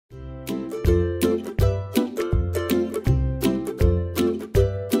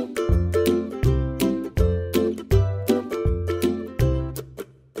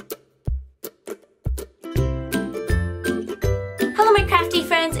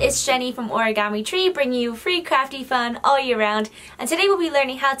Jenny from Origami Tree, bringing you free crafty fun all year round. And today we'll be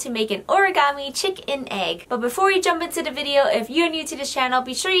learning how to make an origami chicken egg. But before we jump into the video, if you're new to this channel,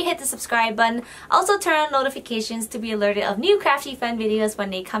 be sure you hit the subscribe button. Also turn on notifications to be alerted of new crafty fun videos when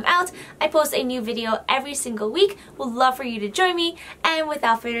they come out. I post a new video every single week. Would love for you to join me. And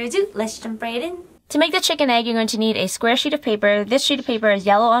without further ado, let's jump right in. To make the chicken egg, you're going to need a square sheet of paper. This sheet of paper is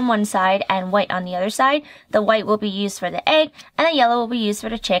yellow on one side and white on the other side. The white will be used for the egg and the yellow will be used for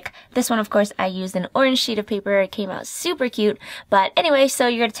the chick. This one, of course, I used an orange sheet of paper. It came out super cute. But anyway, so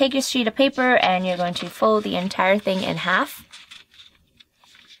you're going to take your sheet of paper and you're going to fold the entire thing in half.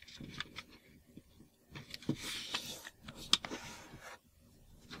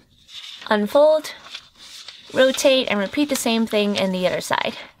 Unfold, rotate, and repeat the same thing in the other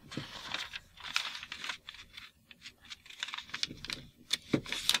side.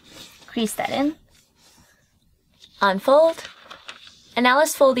 Crease that in, unfold, and now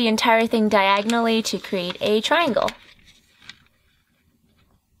let's fold the entire thing diagonally to create a triangle.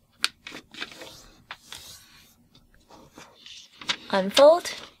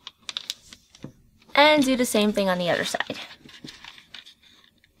 Unfold, and do the same thing on the other side.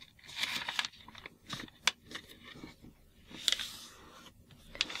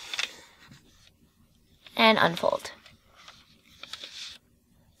 And unfold.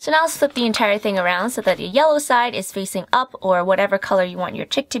 So now let's flip the entire thing around so that the yellow side is facing up, or whatever color you want your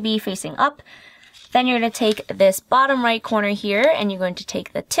chick to be facing up. Then you're going to take this bottom right corner here and you're going to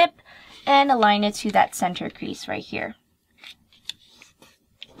take the tip and align it to that center crease right here.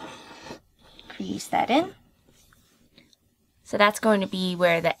 Crease that in. So that's going to be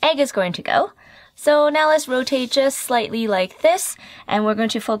where the egg is going to go. So now let's rotate just slightly like this, and we're going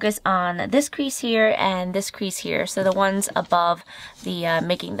to focus on this crease here and this crease here. So the ones above the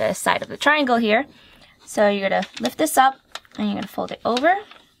making the side of the triangle here. So you're going to lift this up and you're going to fold it over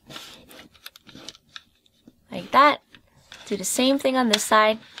like that. Do the same thing on this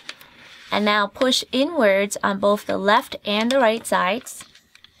side, and now push inwards on both the left and the right sides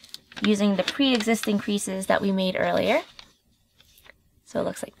using the pre-existing creases that we made earlier. So it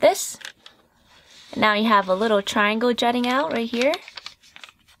looks like this. And now you have a little triangle jutting out right here.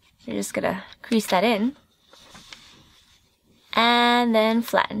 You're just gonna crease that in and then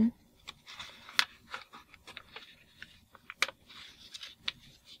flatten.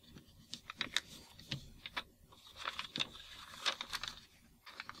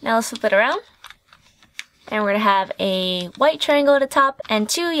 Now let's flip it around. And we're gonna have a white triangle at the top and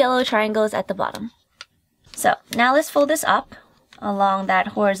two yellow triangles at the bottom. So now let's fold this up along that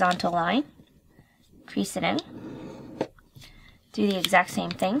horizontal line. Crease it in. Do the exact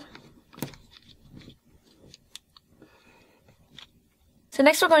same thing. So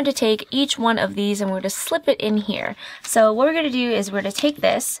next we're going to take each one of these and we're going to slip it in here. So what we're going to do is we're going to take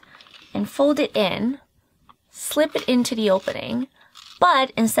this and fold it in, slip it into the opening,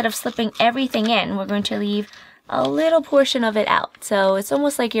 but instead of slipping everything in, we're going to leave a little portion of it out. So it's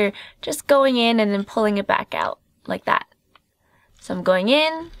almost like you're just going in and then pulling it back out like that. So I'm going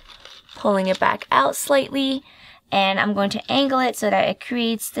in, pulling it back out slightly, and I'm going to angle it so that it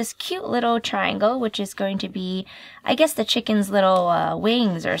creates this cute little triangle, which is going to be, I guess, the chicken's little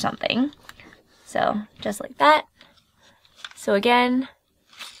wings or something. So just like that. So again,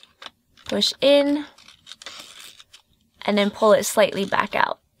 push in and then pull it slightly back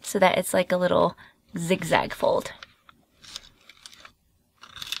out so that it's like a little zigzag fold.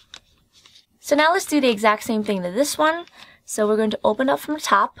 So now let's do the exact same thing to this one. So we're going to open up from the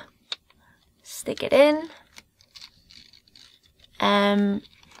top, stick it in, and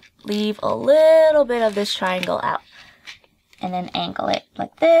leave a little bit of this triangle out. And then angle it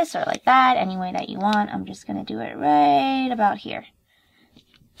like this or like that, any way that you want. I'm just going to do it right about here.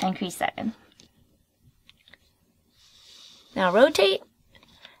 And crease that in. Now rotate.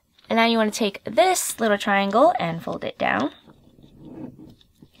 And now you want to take this little triangle and fold it down.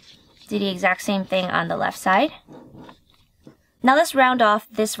 Do the exact same thing on the left side. Now let's round off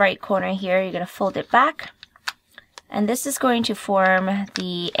this right corner here. You're going to fold it back. And this is going to form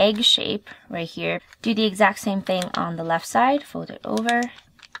the egg shape right here. Do the exact same thing on the left side. Fold it over.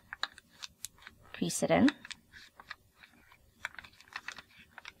 Crease it in.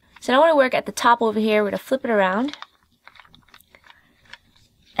 So now I want to work at the top over here. We're going to flip it around.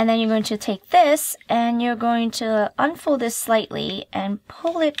 And then you're going to take this and you're going to unfold this slightly and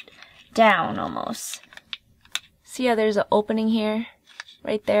pull it down almost. See how there's an opening here,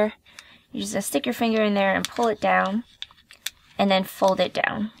 right there? You're just going to stick your finger in there and pull it down, and then fold it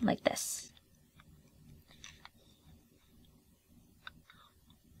down like this.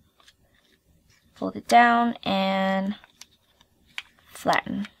 Fold it down and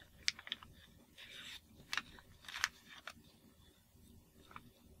flatten.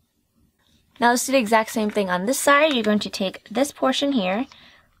 Now let's do the exact same thing on this side. You're going to take this portion here,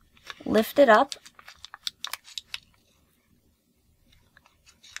 lift it up,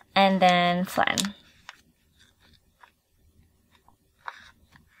 and then flatten.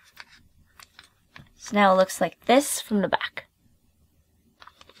 So now it looks like this from the back.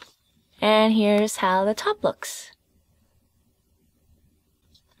 And here's how the top looks.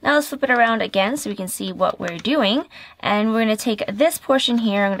 Now let's flip it around again so we can see what we're doing. And we're going to take this portion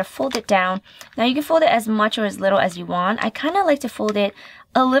here, I'm going to fold it down. Now you can fold it as much or as little as you want. I kind of like to fold it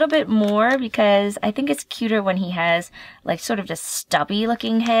a little bit more because I think it's cuter when he has like sort of this stubby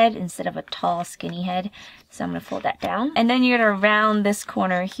looking head instead of a tall skinny head. So I'm going to fold that down. And then you're going to round this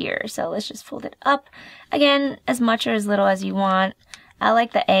corner here. So let's just fold it up. Again, as much or as little as you want. I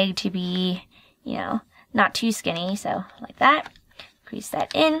like the egg to be, you know, not too skinny, so like that. Crease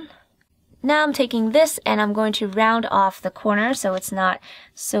that in. Now I'm taking this and I'm going to round off the corner so it's not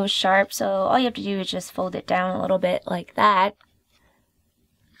so sharp. So all you have to do is just fold it down a little bit like that.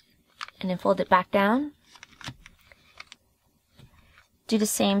 And then fold it back down. Do the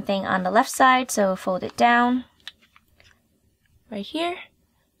same thing on the left side, so fold it down right here.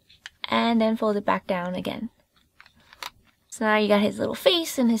 And then fold it back down again. So now you got his little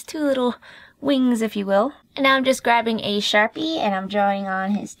face and his two little wings, if you will. And now I'm just grabbing a Sharpie and I'm drawing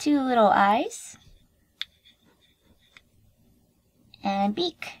on his two little eyes and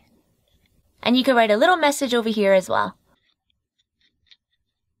beak. And you can write a little message over here as well.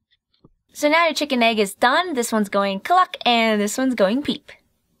 So now your chicken egg is done. This one's going cluck and this one's going peep.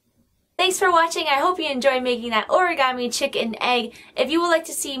 Thanks for watching. I hope you enjoyed making that origami chicken egg. If you would like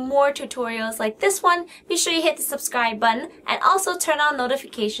to see more tutorials like this one, be sure you hit the subscribe button and also turn on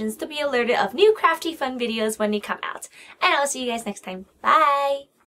notifications to be alerted of new crafty fun videos when they come out. And I'll see you guys next time. Bye!